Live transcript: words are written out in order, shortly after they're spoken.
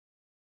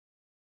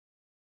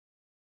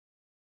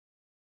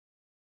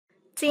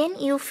Chen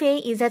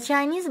Yufei is a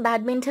Chinese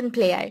badminton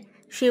player.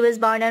 She was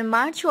born on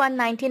March 1,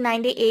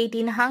 1998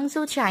 in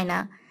Hangzhou,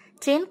 China.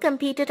 Chen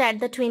competed at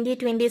the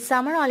 2020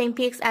 Summer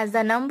Olympics as the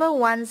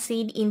 #1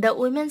 seed in the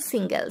women's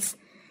singles.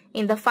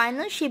 In the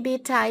final, she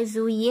beat Tai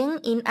Tzu-ying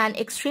in an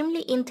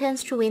extremely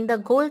intense to win the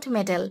gold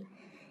medal.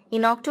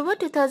 In October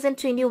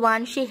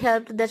 2021, she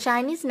helped the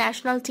Chinese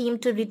national team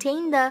to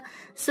retain the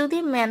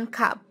Sudirman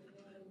Cup.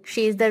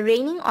 She is the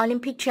reigning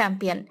Olympic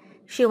champion.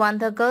 She won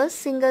the girls'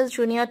 singles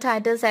junior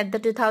titles at the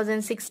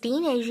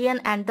 2016 Asian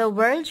and the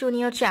World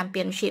Junior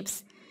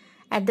Championships.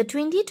 At the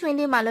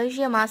 2020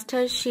 Malaysia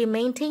Masters, she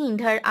maintained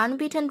her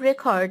unbeaten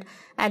record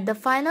at the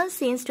final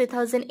since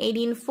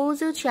 2018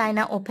 Fuzhou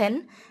China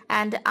Open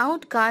and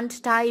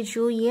outgunned Tai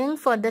Tzu-ying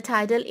for the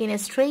title in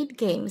straight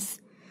games.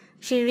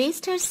 She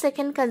reached her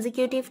second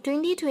consecutive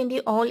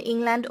 2020 All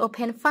England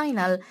Open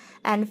final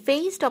and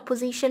faced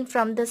opposition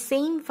from the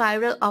same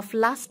rival of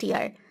last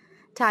year.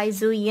 Tai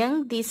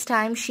Tzu-ying, this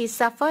time she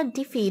suffered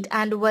defeat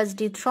and was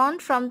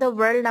dethroned from the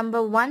world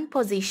 #1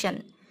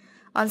 position.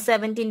 On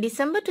 17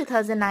 December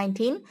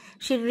 2019,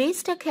 she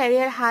reached a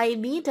career-high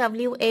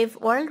BWF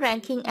world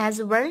ranking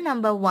as world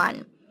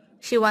 #1.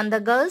 She won the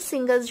girls'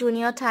 singles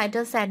junior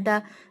titles at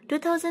the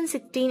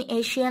 2016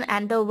 Asian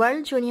and the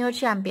World Junior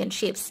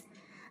Championships.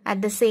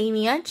 At the same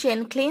year,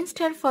 Chen clinched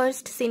her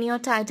first senior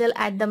title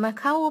at the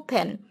Macau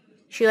Open.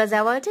 She was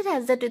awarded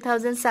as the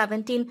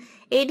 2017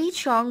 Eddie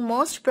Chong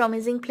Most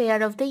Promising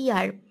Player of the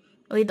Year.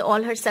 With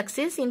all her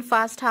success in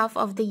first half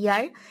of the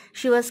year,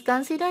 she was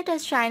considered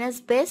as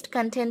China's best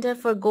contender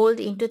for gold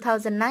in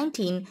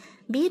 2019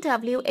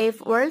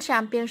 BWF World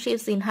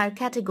Championships in her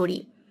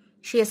category.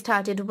 She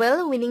started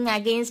well, winning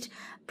against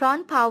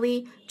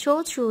Pronpawi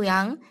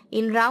Cho-Chuyang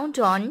in round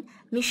 1,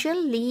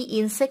 Michelle Lee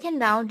in second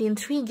round in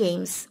 3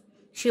 games.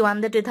 She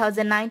won the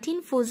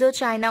 2019 Fuzhou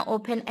China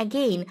Open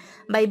again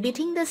by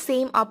beating the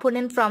same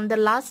opponent from the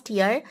last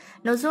year,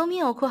 Nozomi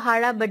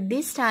Okuhara, but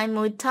this time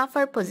with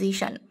tougher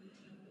position.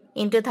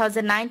 In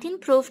 2019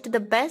 proved the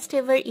best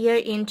ever year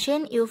in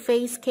Chen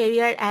Yufei's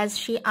career as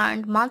she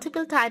earned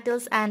multiple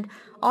titles and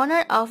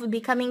honor of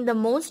becoming the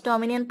most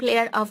dominant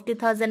player of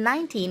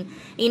 2019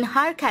 in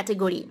her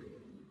category.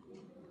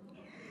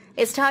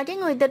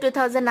 Starting with the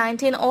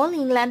 2019 All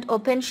England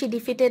Open, she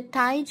defeated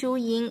Tai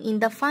Tzu-ying in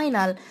the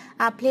final,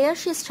 a player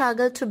she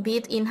struggled to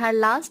beat in her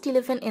last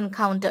 11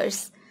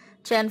 encounters.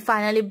 Chen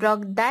finally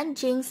broke that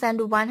jinx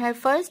and won her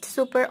first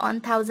Super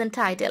 1000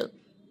 title.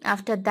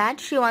 After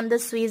that, she won the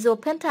Swiss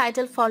Open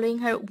title following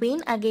her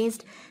win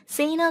against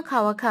Seina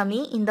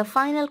Kawakami in the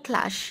final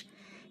clash.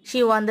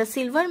 She won the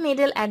silver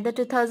medal at the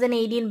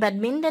 2018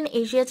 Badminton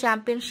Asia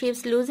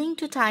Championships, losing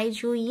to Tai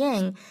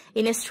Tzu-ying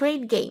in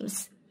straight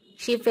games.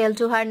 She fell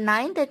to her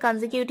 9th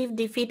consecutive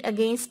defeat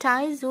against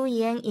Tai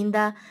Tzu-ying in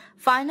the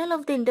final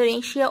of the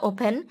Indonesia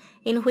Open,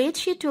 in which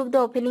she took the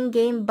opening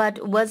game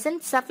but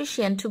wasn't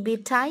sufficient to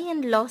beat Tai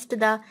and lost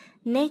the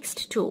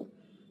next 2.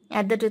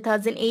 At the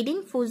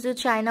 2018 Fuzhou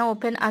China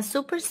Open, a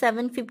Super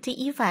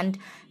 750 event,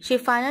 she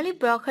finally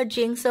broke her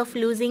jinx of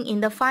losing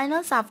in the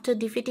finals after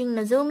defeating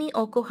Nozomi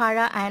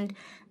Okuhara and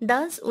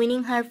thus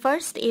winning her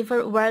first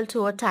ever World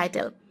Tour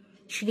title.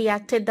 She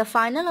reacted the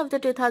final of the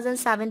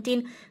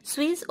 2017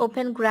 Swiss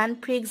Open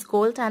Grand Prix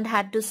Gold and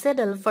had to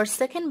settle for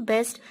second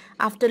best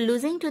after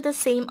losing to the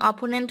same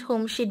opponent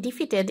whom she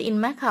defeated in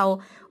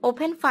Macau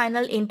Open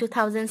final in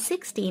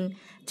 2016,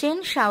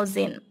 Chen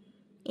Shaozhen.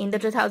 In the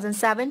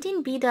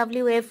 2017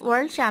 BWF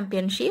World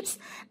Championships,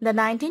 the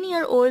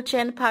 19-year-old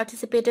Chen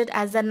participated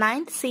as the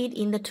 9th seed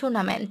in the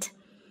tournament.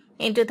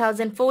 In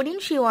 2014,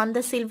 she won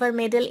the silver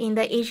medal in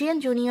the Asian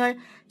Junior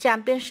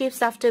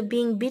Championships after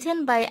being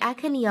beaten by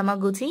Akane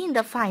Yamaguchi in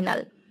the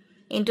final.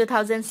 In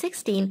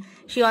 2016,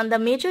 she won the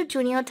major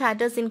junior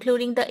titles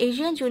including the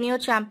Asian Junior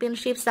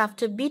Championships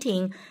after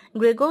beating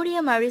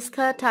Gregoria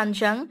Mariska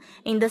Tanjung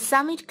in the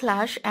Summit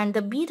Clash and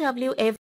the BWF